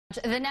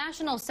The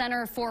National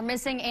Center for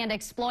Missing and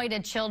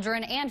Exploited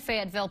Children and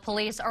Fayetteville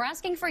Police are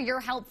asking for your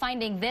help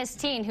finding this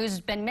teen who's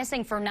been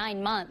missing for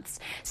 9 months.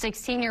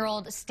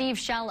 16-year-old Steve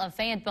Shell of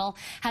Fayetteville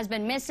has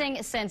been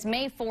missing since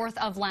May 4th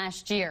of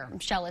last year.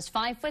 Shell is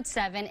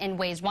 5'7" and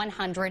weighs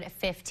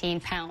 115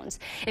 pounds.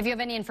 If you have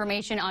any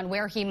information on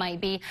where he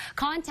might be,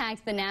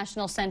 contact the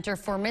National Center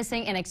for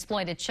Missing and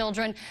Exploited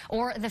Children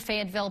or the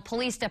Fayetteville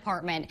Police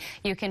Department.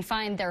 You can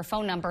find their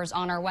phone numbers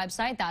on our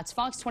website. That's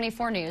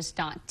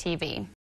fox24news.tv.